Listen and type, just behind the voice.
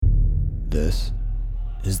This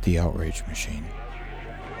is the Outrage Machine.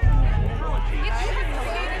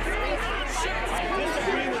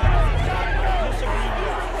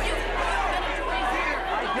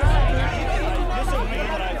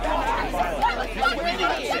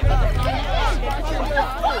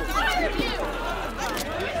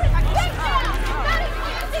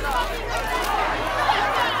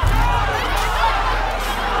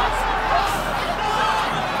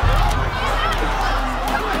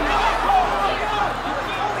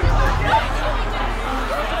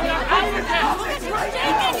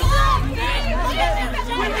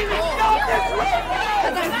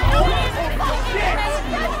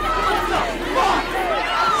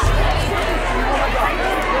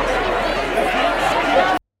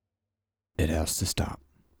 It has to stop.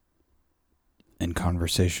 And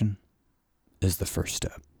conversation is the first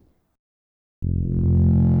step.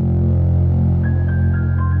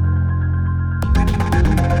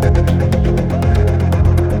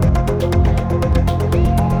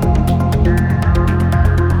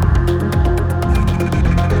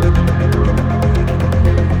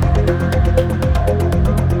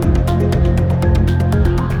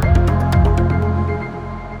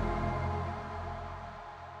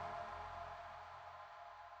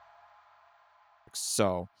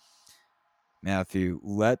 So, Matthew,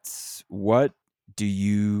 what do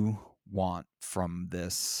you want from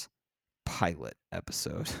this pilot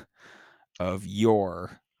episode of you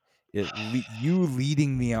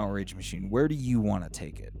leading the Outrage Machine? Where do you want to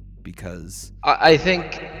take it? Because I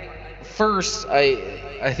think first,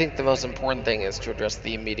 I think the most important thing is to address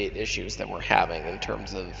the immediate issues that we're having in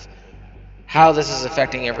terms of how this is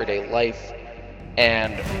affecting everyday life,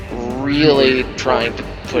 and really trying to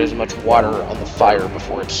put as much water on the fire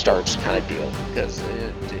before it starts, kind of deal. Because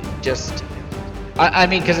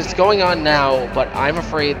because it's going on now, but I'm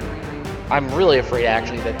really afraid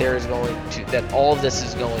actually that all of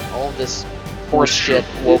this horse shit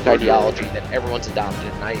woke ideology that everyone's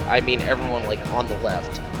adopted, and I mean everyone like on the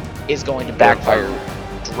left, is going to backfire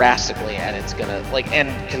drastically, and it's gonna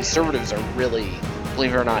and conservatives are really,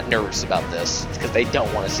 believe it or not, nervous about this because they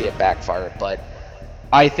don't want to see it backfire. But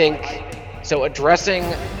I think so. Addressing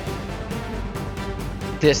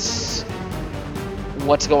this,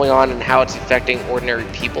 what's going on and how it's affecting ordinary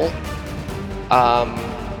people.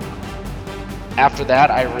 After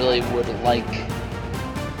that, I really would like,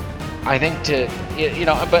 I think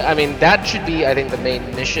but I mean that should be, I think, the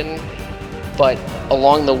main mission. But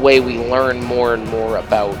along the way, we learn more and more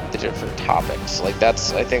about the different topics. I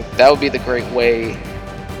think that would be the great way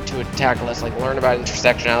to tackle this. Learn about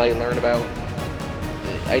intersectionality, learn about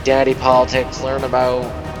identity politics, learn about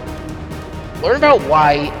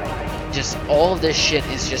why just all of this shit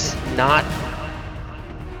is just not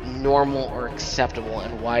normal or acceptable,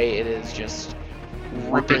 and why it is just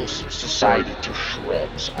ripping society to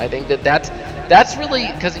shreds. I think that's really,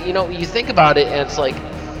 because you think about it, and it's like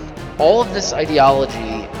all of this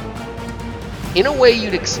ideology, in a way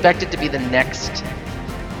you'd expect it to be the next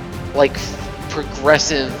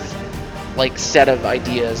progressive set of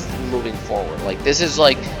ideas moving forward. This is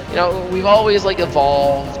we've always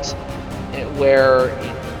evolved where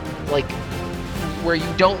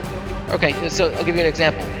you don't. Okay, so I'll give you an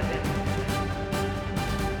example.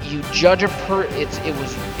 You judge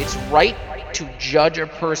it's right to judge a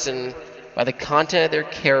person by the content of their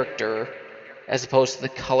character as opposed to the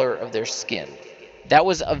color of their skin. That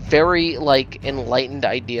was a very enlightened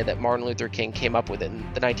idea that Martin Luther King came up with in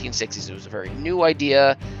the 1960s. It was a very new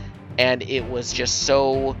idea, and it was just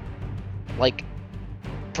so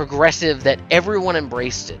progressive that everyone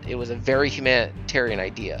embraced it. It was a very humanitarian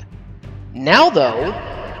idea. Now though,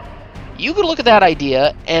 you could look at that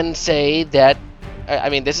idea and say that, I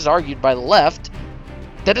mean, this is argued by the left,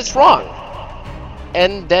 that it's wrong,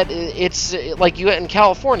 and that it's you in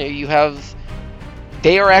California,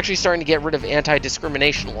 they are actually starting to get rid of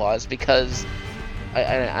anti-discrimination laws because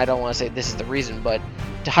I don't want to say this is the reason, but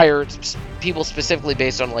to hire people specifically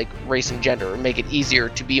based on race and gender and make it easier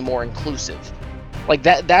to be more inclusive.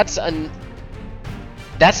 That's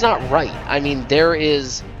not right. I mean, there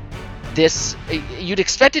is this, you'd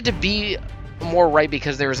expect it to be more right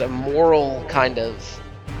because there's a moral kind of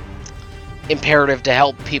imperative to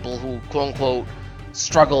help people who quote unquote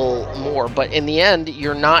struggle more, but in the end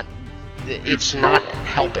it's not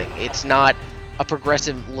helping. It's not a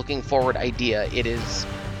progressive looking forward idea. It is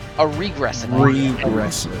a regressive idea.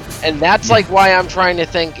 And that's why I'm trying to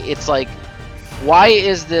think, it's why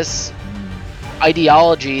is this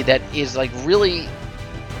ideology that is really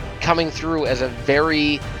coming through as a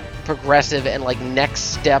very progressive and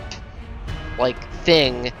next step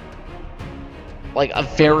thing, a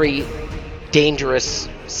very dangerous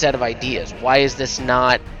set of ideas? Why is this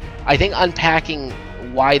not? I think unpacking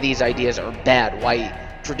why these ideas are bad, why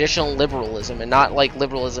traditional liberalism, and not like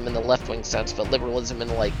liberalism in the left-wing sense, but liberalism in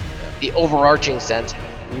like the overarching sense,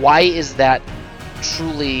 why is that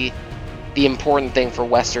truly the important thing for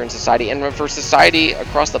Western society and for society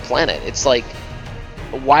across the planet? It's like,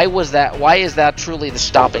 why is that truly the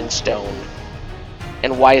stopping stone,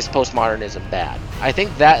 and why is postmodernism bad? I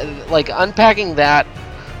think that, like, unpacking that,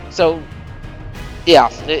 so yeah,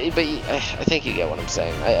 but I think you get what I'm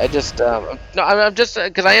saying. I just no, I'm just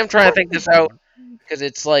because I am trying to think this out, because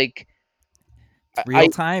it's like Real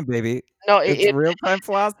time, baby. no, It's real time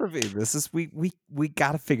philosophy. This is we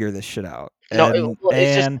got to figure this shit out, no, and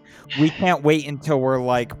it's just we can't wait until we're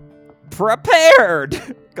like prepared,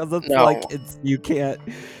 because it's No. like you can't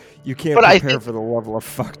But I prepare think- for the level of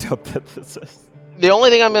fucked up that this is. the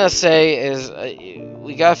only thing I'm gonna say is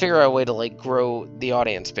we gotta figure out a way to like grow the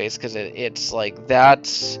audience base, because it's like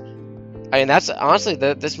that's. I mean, that's honestly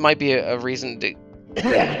this might be a reason to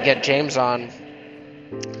get James on.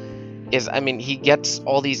 Is, I mean, he gets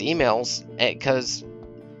all these emails because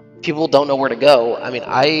people don't know where to go. I mean,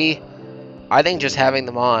 I think just having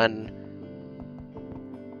them on,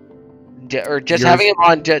 or just having them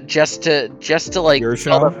on just to like Your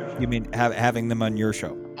tell show? them You mean having them on your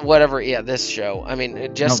show? whatever. Yeah, this show. I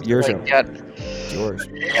mean, just your like, show. get. It's yours.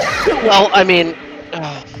 Well, I mean,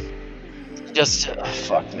 just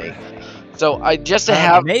fuck me. So I just to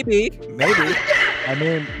have maybe. I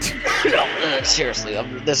mean, seriously,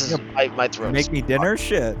 this is my throat. make me dinner,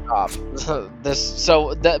 shit. Off.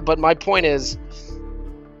 But my point is,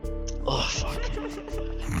 oh fuck.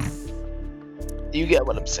 You get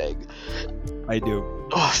what I'm saying? I do.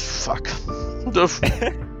 Oh fuck.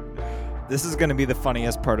 This is going to be the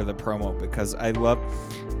funniest part of the promo, because I love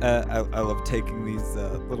taking these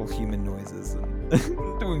little human noises and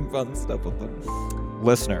doing fun stuff with them.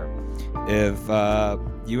 Listener, if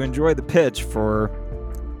you enjoy the pitch for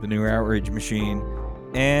the new Outrage Machine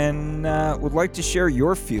and would like to share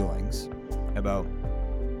your feelings about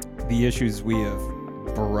the issues we have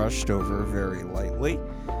brushed over very lightly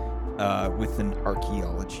with an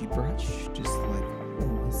archaeology brush, just like,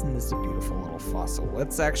 oh, isn't this a beautiful little fossil?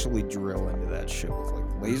 Let's actually drill into that shit with like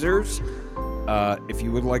lasers. If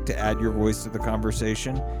you would like to add your voice to the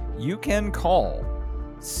conversation, you can call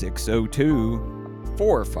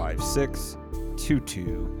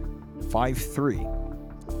 602-456-2253.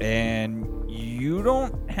 And you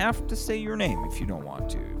don't have to say your name if you don't want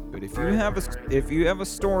to. But if you have a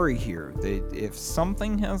story here, that if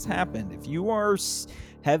something has happened, if you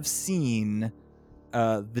have seen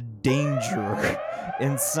the danger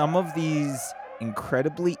in some of these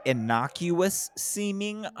incredibly innocuous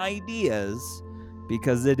seeming ideas,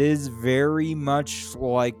 because it is very much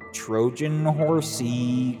like Trojan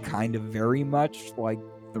horsey, kind of very much like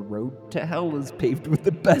the road to hell is paved with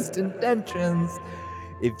the best intentions.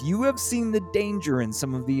 If you have seen the danger in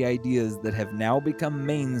some of the ideas that have now become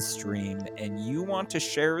mainstream and you want to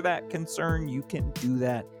share that concern, you can do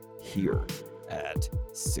that here at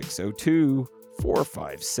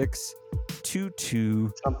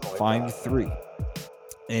 602-456-2253.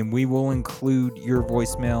 And we will include your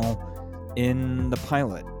voicemail in the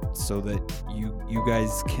pilot so that you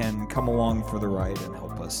guys can come along for the ride and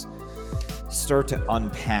help us start to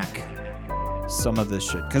unpack some of this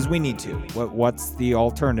shit, because we need to. What's the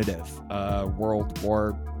alternative? World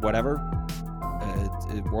War whatever?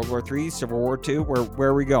 World War III, Civil War II? Where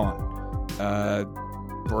are we going?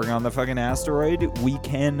 Bring on the fucking asteroid? We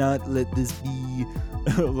cannot let this be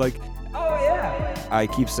like, oh yeah, I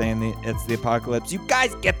keep saying it's the apocalypse. You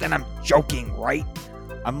guys get that I'm joking, right?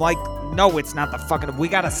 I'm like, no, it's not the fucking, we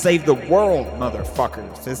gotta save the world,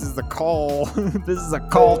 motherfuckers. This is the call. This is a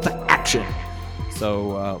call to action.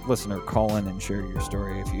 So, listener, call in and share your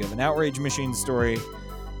story if you have an Outrage Machine story.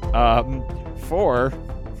 For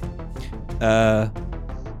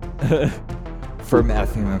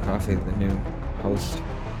Matthew McCoffey, the new host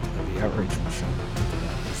of the Outrage Machine.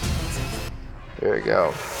 There you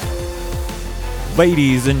go.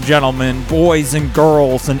 Ladies and gentlemen, boys and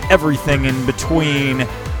girls, and everything in between,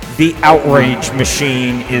 the Outrage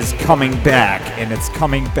Machine is coming back, and it's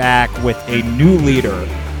coming back with a new leader.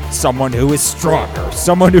 Someone who is stronger,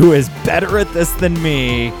 someone who is better at this than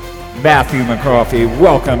me, Matthew McCoffey.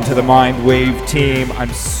 Welcome to the Mindwave team.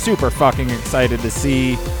 I'm super fucking excited to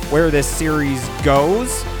see where this series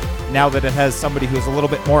goes, now that it has somebody who's a little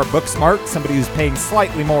bit more book smart, somebody who's paying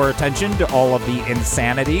slightly more attention to all of the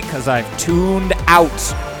insanity, because I've tuned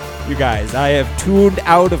out, you guys. I have tuned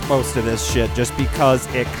out of most of this shit just because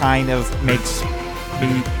it kind of makes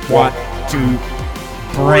me want to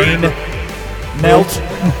brain melt.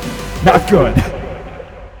 Not good.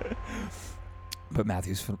 But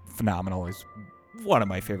Matthew's phenomenal. He's one of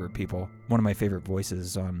my favorite people, one of my favorite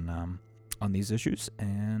voices on these issues,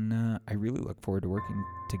 and I really look forward to working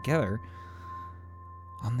together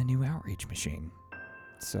on the new Outrage machine.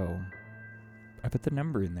 So I put the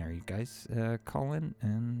number in there. You guys call in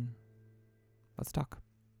and let's talk.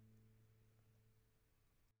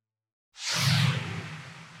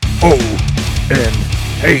 Oh, and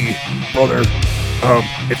hey, brother,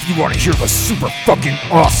 if you want to hear the super fucking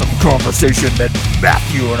awesome conversation that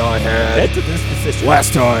Matthew and I had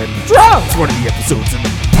last time, it's one of the episodes in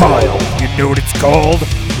the pile. You know what it's called?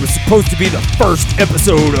 It was supposed to be the first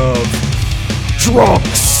episode of Drunk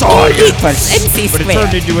Science, but it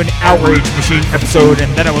turned into an Outrage machine episode,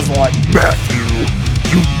 and then I was like, Matthew,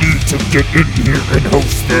 you need to get in here and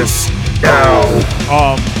host this now.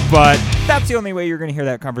 But that's the only way you're going to hear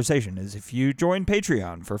that conversation is if you join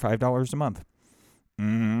Patreon for $5 a month.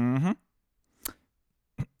 Mm-hmm.